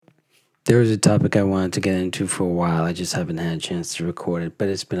There was a topic I wanted to get into for a while. I just haven't had a chance to record it, but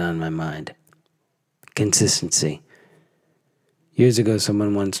it's been on my mind. Consistency. Years ago,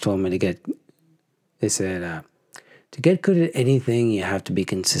 someone once told me they said, to get good at anything, you have to be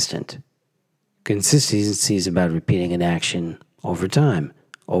consistent. Consistency is about repeating an action over time,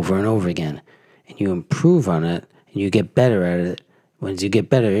 over and over again, and you improve on it, and you get better at it. Once you get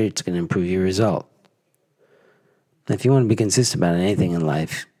better, it's going to improve your result. If you want to be consistent about anything in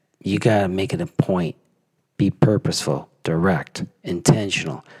life, you got to make it a point. Be purposeful, direct,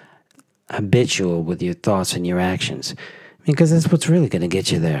 intentional, habitual with your thoughts and your actions. Because that's what's really going to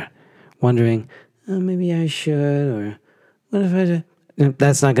get you there. Wondering, maybe I should, or what if I do?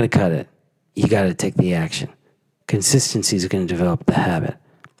 That's not going to cut it. You got to take the action. Consistency is going to develop the habit.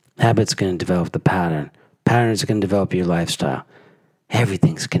 Habit's going to develop the pattern. Patterns are going to develop your lifestyle.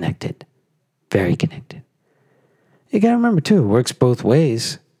 Everything's connected. Very connected. You got to remember, too, it works both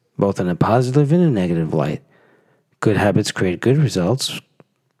ways, both in a positive and a negative light. Good habits create good results.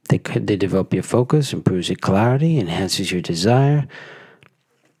 They develop your focus, improves your clarity, enhances your desire.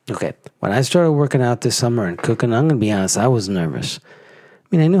 Okay, when I started working out this summer and cooking, I'm going to be honest, I was nervous.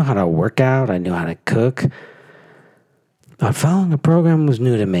 I knew how to work out, I knew how to cook, but following a program was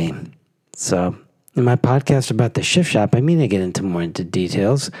new to me. So, in my podcast about the Shift Shop, I get into more into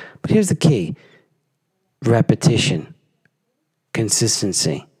details, but here's the key. Repetition.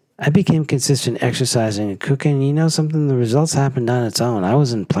 Consistency. I became consistent exercising and cooking. Something, the results happened on its own. I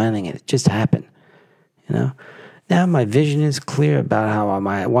wasn't planning it. It just happened. Now my vision is clear about how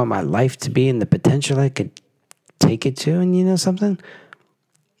I want my life to be and the potential I could take it to. And something?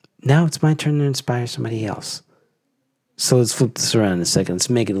 Now it's my turn to inspire somebody else. So let's flip this around a second.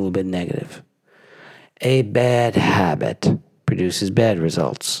 Let's make it a little bit negative. A bad habit produces bad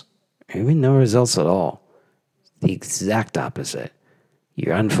results. Or even no results at all. The exact opposite.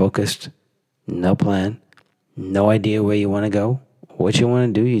 You're unfocused, no plan, no idea where you want to go, what you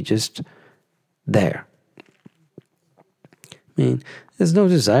want to do, you're just there. There's no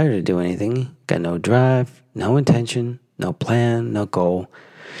desire to do anything, got no drive, no intention, no plan, no goal.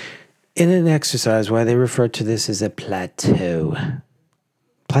 In an exercise, why they refer to this as a plateau.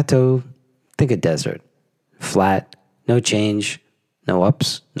 Plateau, think a desert. Flat, no change, no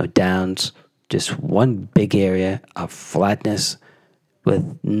ups, no downs, just one big area of flatness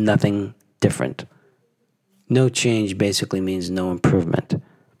with nothing different. No change basically means no improvement.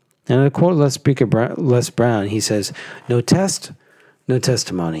 And to quote Les Brown, he says, no test, no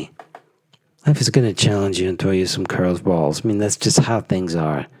testimony. Life is going to challenge you and throw you some curveballs. That's just how things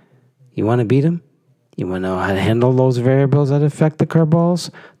are. You want to beat them? You want to know how to handle those variables that affect the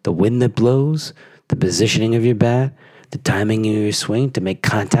curveballs? The wind that blows, the positioning of your bat, the timing of your swing to make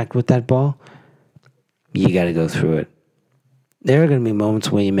contact with that ball? You got to go through it. There are going to be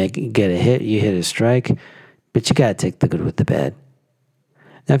moments where you get a hit, you hit a strike, but you got to take the good with the bad.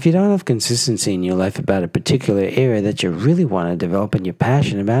 Now, if you don't have consistency in your life about a particular area that you really want to develop and you're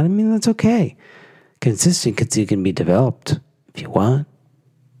passionate about, that's okay. Consistency can be developed if you want.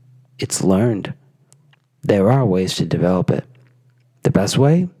 It's learned. There are ways to develop it. The best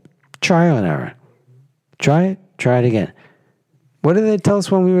way? Trial and error. Try it again. What did they tell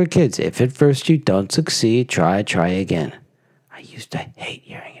us when we were kids? If at first you don't succeed, try again. I used to hate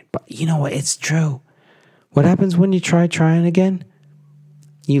hearing it, but you know what? It's true. What happens when you trying again?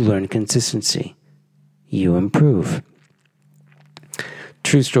 You learn consistency. You improve.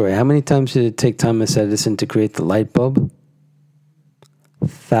 True story. How many times did it take Thomas Edison to create the light bulb?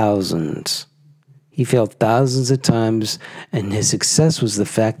 Thousands. He failed thousands of times, and his success was the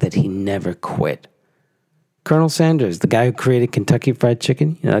fact that he never quit. Colonel Sanders, the guy who created Kentucky Fried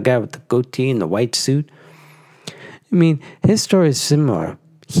Chicken, the guy with the goatee and the white suit. His story is similar.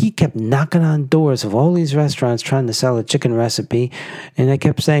 He kept knocking on doors of all these restaurants trying to sell a chicken recipe, and I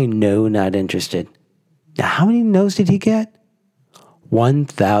kept saying, no, not interested. Now, how many no's did he get?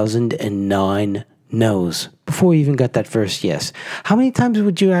 1,009 no's before he even got that first yes. How many times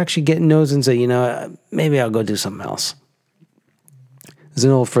would you actually get no's and say, maybe I'll go do something else? There's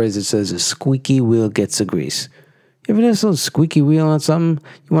an old phrase that says, a squeaky wheel gets the grease. You ever notice a little squeaky wheel on something?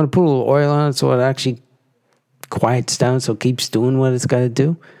 You want to put a little oil on it so it actually quiets down, so it keeps doing what it's got to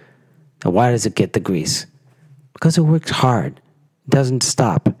do? And why does it get the grease? Because it works hard. It doesn't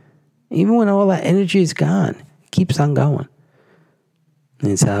stop. Even when all that energy is gone, it keeps on going. And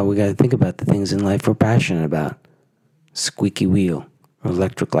it's how we got to think about the things in life we're passionate about. Squeaky wheel or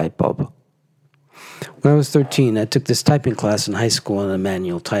electric light bulb. When I was 13, I took this typing class in high school on a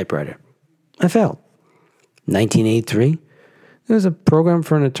manual typewriter. I failed. 1983, there was a program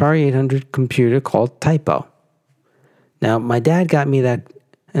for an Atari 800 computer called Typo. Now, my dad got me that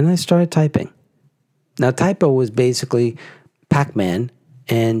and I started typing. Now, typo was basically Pac-Man,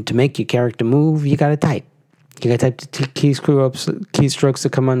 and to make your character move, you got to type. You got to type the keystrokes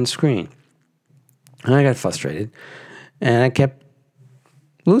that come on the screen. And I got frustrated, and I kept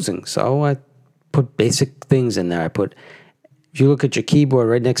losing. So I put basic things in there. If you look at your keyboard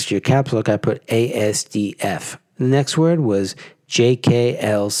right next to your caps lock, I put ASDF. The next word was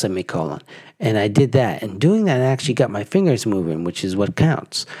JKL semicolon. And I did that. And doing that actually got my fingers moving, which is what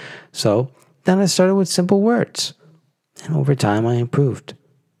counts. So then I started with simple words. And over time, I improved.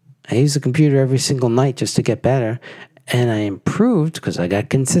 I used the computer every single night just to get better. And I improved because I got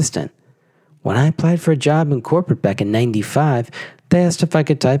consistent. When I applied for a job in corporate back in 95, they asked if I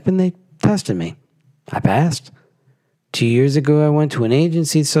could type and they tested me. I passed. 2 years ago, I went to an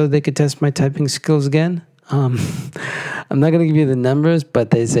agency so they could test my typing skills again. I'm not going to give you the numbers, but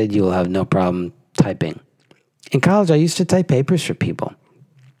they said you'll have no problem typing. In college, I used to type papers for people.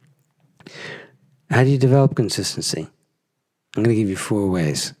 How do you develop consistency? I'm going to give you 4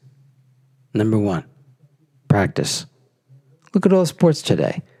 ways. Number 1, practice. Look at all sports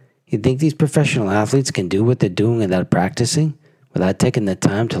today. You think these professional athletes can do what they're doing without practicing? Without taking the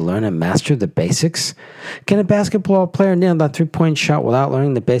time to learn and master the basics? Can a basketball player nail that 3-point shot without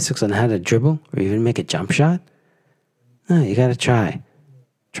learning the basics on how to dribble or even make a jump shot? No, you gotta try.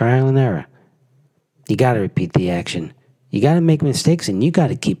 Trial and error. You gotta repeat the action. You gotta make mistakes and you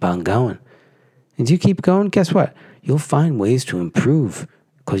gotta keep on going. And you keep going, guess what? You'll find ways to improve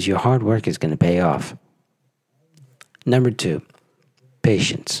because your hard work is gonna pay off. Number 2,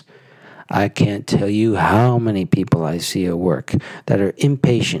 patience. I can't tell you how many people I see at work that are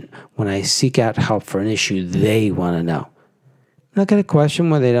impatient when I seek out help for an issue they want to know. And I get a question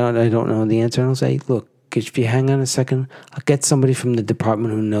where I don't know the answer, and I'll say, look, if you hang on a second, I'll get somebody from the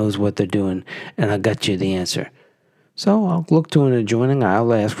department who knows what they're doing, and I'll get you the answer. So I'll look to an adjoining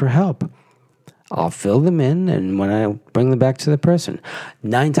aisle, ask for help. I'll fill them in, and when I bring them back to the person,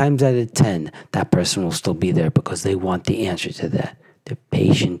 9 times out of 10, that person will still be there because they want the answer to that. They're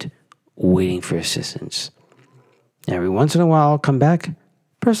patient, waiting for assistance. Every once in a while, I'll come back.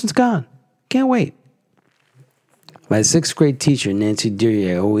 Person's gone. Can't wait. My 6th grade teacher, Nancy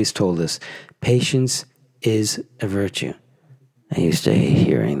Durier, always told us, patience is a virtue. I used to hate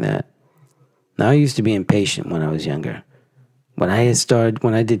hearing that. Now, I used to be impatient when I was younger. When I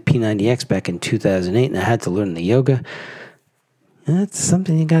did P90X back in 2008 and I had to learn the yoga, that's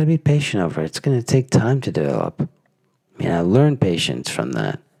something you got to be patient over. It's going to take time to develop. I learned patience from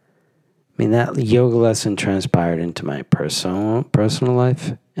that. That yoga lesson transpired into my personal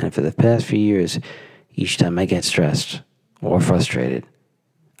life, and for the past few years, each time I get stressed or frustrated,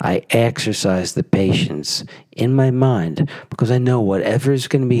 I exercise the patience in my mind because I know whatever is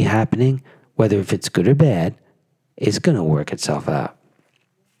going to be happening, whether if it's good or bad, is going to work itself out.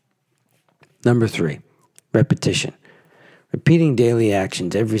 Number 3, repetition. Repeating daily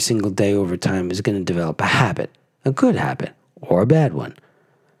actions every single day over time is going to develop a habit, a good habit, or a bad one.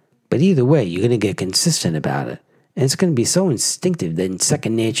 But either way, you're going to get consistent about it. And it's going to be so instinctive that in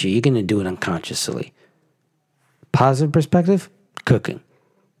second nature, you're going to do it unconsciously. Positive perspective, cooking.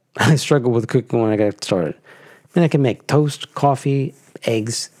 I struggled with cooking when I got started. I can make toast, coffee,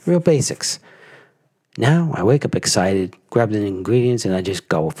 eggs, real basics. Now, I wake up excited, grab the ingredients, and I just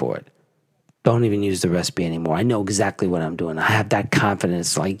go for it. Don't even use the recipe anymore. I know exactly what I'm doing. I have that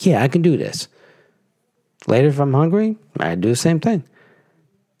confidence, like, yeah, I can do this. Later, if I'm hungry, I do the same thing.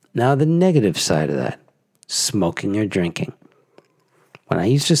 Now, the negative side of that, smoking or drinking. When I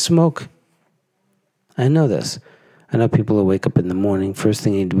used to smoke, I know this. I know people who wake up in the morning, first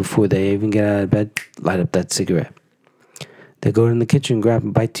thing they do before they even get out of bed, light up that cigarette. They go in the kitchen, grab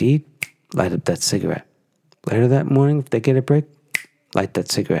a bite to eat, light up that cigarette. Later that morning, if they get a break, light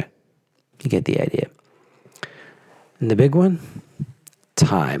that cigarette. You get the idea. And the big one,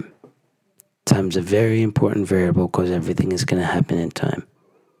 time. Time's a very important variable because everything is going to happen in time.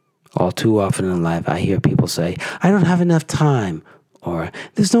 All too often in life, I hear people say, I don't have enough time, or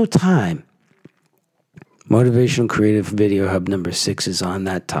there's no time. Motivational Creative Video Hub number 6 is on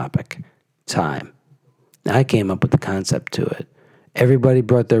that topic, time. I came up with the concept to it. Everybody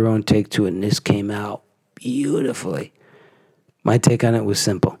brought their own take to it, and this came out beautifully. My take on it was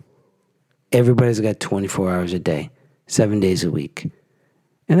simple. Everybody's got 24 hours a day, 7 days a week.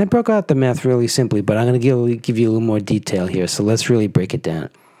 And I broke out the math really simply, but I'm going to give you a little more detail here, so let's really break it down.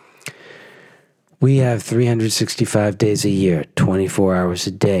 We have 365 days a year, 24 hours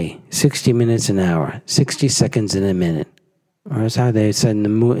a day, 60 minutes an hour, 60 seconds in a minute. Or as how they said in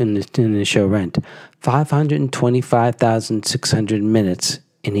the show Rent, 525,600 minutes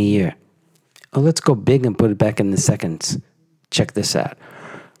in a year. Oh, let's go big and put it back in the seconds. Check this out.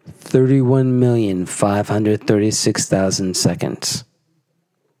 31,536,000 seconds.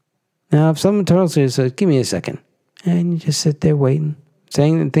 Now, if someone tells you, says, give me a second, and you just sit there waiting,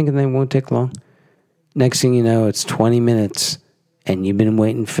 saying and thinking they won't take long. Next thing you know, it's 20 minutes, and you've been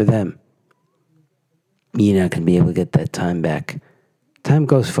waiting for them. You're not going to be able to get that time back. Time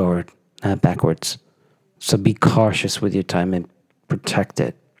goes forward, not backwards. So be cautious with your time and protect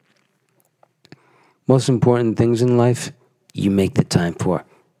it. Most important things in life, you make the time for.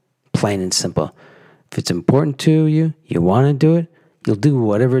 Plain and simple. If it's important to you, you want to do it, you'll do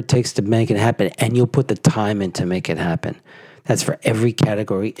whatever it takes to make it happen, and you'll put the time in to make it happen. That's for every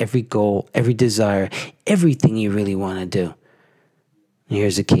category, every goal, every desire, everything you really want to do. And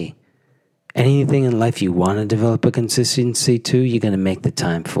here's the key. Anything in life you want to develop a consistency to, you're going to make the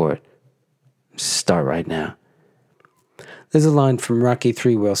time for it. Start right now. There's a line from Rocky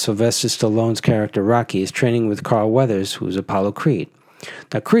III where Sylvester Stallone's character Rocky is training with Carl Weathers, who's Apollo Creed.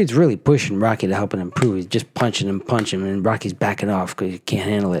 Now, Creed's really pushing Rocky to help him improve. He's just punching him, and Rocky's backing off because he can't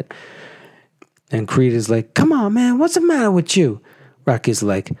handle it. And Creed is like, come on, man, what's the matter with you? Rocky's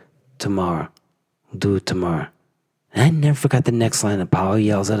like, tomorrow. We'll do it tomorrow. And I never forgot the next line. Apollo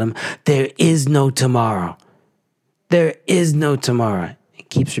yells at him, there is no tomorrow. There is no tomorrow. He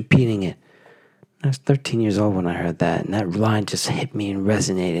keeps repeating it. I was 13 years old when I heard that, and that line just hit me and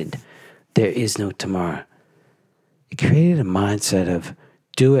resonated. There is no tomorrow. It created a mindset of,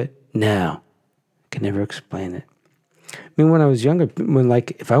 do it now. I can never explain it. I mean, when I was younger,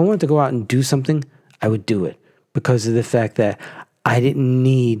 if I wanted to go out and do something, I would do it because of the fact that I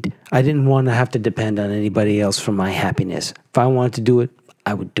didn't want to have to depend on anybody else for my happiness. If I wanted to do it,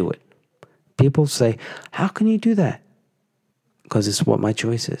 I would do it. People say, how can you do that? Because it's what my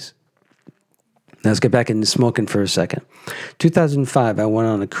choice is. Now let's get back into smoking for a second. 2005, I went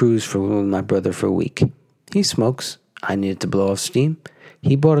on a cruise with my brother for a week. He smokes. I needed to blow off steam.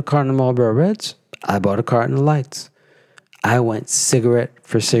 He bought a carton of Marlboro Reds. I bought a carton of Lights. I went cigarette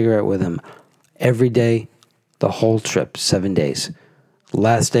for cigarette with him every day, the whole trip, 7 days.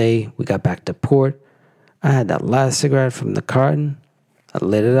 Last day, we got back to port. I had that last cigarette from the carton. I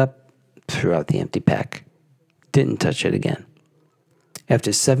lit it up, threw out the empty pack. Didn't touch it again.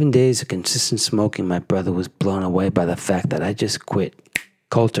 After 7 days of consistent smoking, my brother was blown away by the fact that I just quit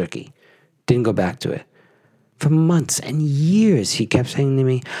cold turkey. Didn't go back to it. For months and years, he kept saying to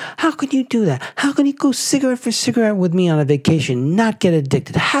me, how can you do that? How can you go cigarette for cigarette with me on a vacation, not get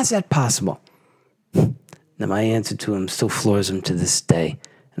addicted? How's that possible? Now, my answer to him still floors him to this day,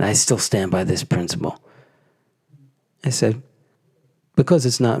 and I still stand by this principle. I said, because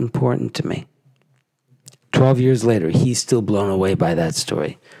it's not important to me. 12 years later, he's still blown away by that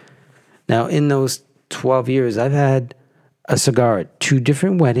story. Now, in those 12 years, I've had a cigar at 2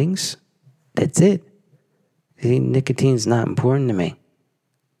 different weddings. That's it. See, nicotine's not important to me.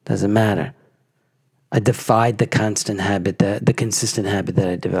 Doesn't matter. I defied the consistent habit that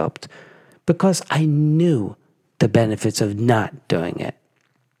I developed because I knew the benefits of not doing it.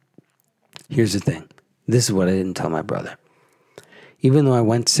 Here's the thing. This is what I didn't tell my brother. Even though I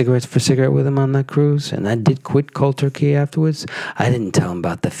went cigarette for cigarette with him on that cruise, and I did quit cold turkey afterwards, I didn't tell him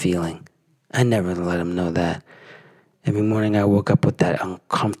about the feeling. I never let him know that. Every morning I woke up with that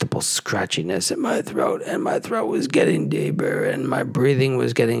uncomfortable scratchiness in my throat, and my throat was getting deeper, and my breathing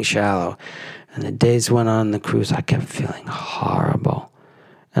was getting shallow. And the days went on the cruise, I kept feeling horrible.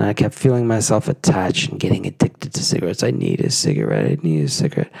 And I kept feeling myself attached and getting addicted to cigarettes. I need a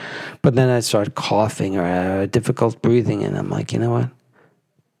cigarette. But then I'd start coughing or have difficult breathing, and I'm like, you know what?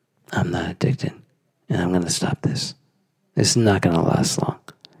 I'm not addicted, and I'm going to stop this. This is not going to last long.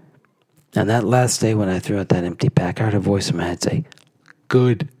 And that last day when I threw out that empty pack, I heard a voice in my head say,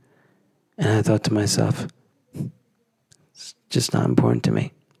 good. And I thought to myself, it's just not important to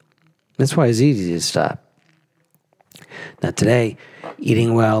me. That's why it's easy to stop. Now today,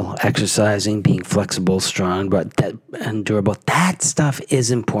 eating well, exercising, being flexible, strong, and durable, that stuff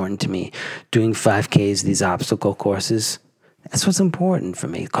is important to me. Doing 5Ks, these obstacle courses, that's what's important for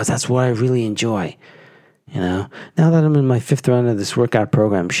me because that's what I really enjoy. You know, now that I'm in my 5th round of this workout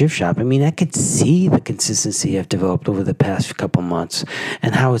program, Shift Shop, I could see the consistency I've developed over the past couple months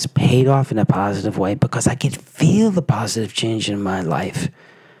and how it's paid off in a positive way because I could feel the positive change in my life.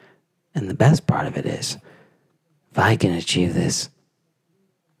 And the best part of it is, if I can achieve this,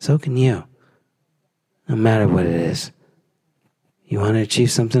 so can you. No matter what it is. You want to achieve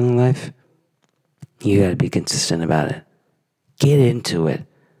something in life? You got to be consistent about it. Get into it.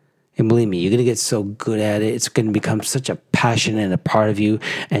 And believe me, you're going to get so good at it. It's going to become such a passion and a part of you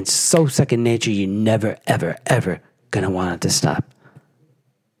and so second nature, you're never, ever, ever going to want it to stop.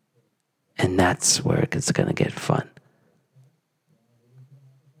 And that's where it's going to get fun.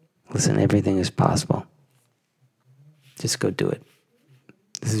 Listen, everything is possible. Just go do it.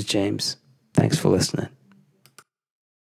 This is James. Thanks for listening.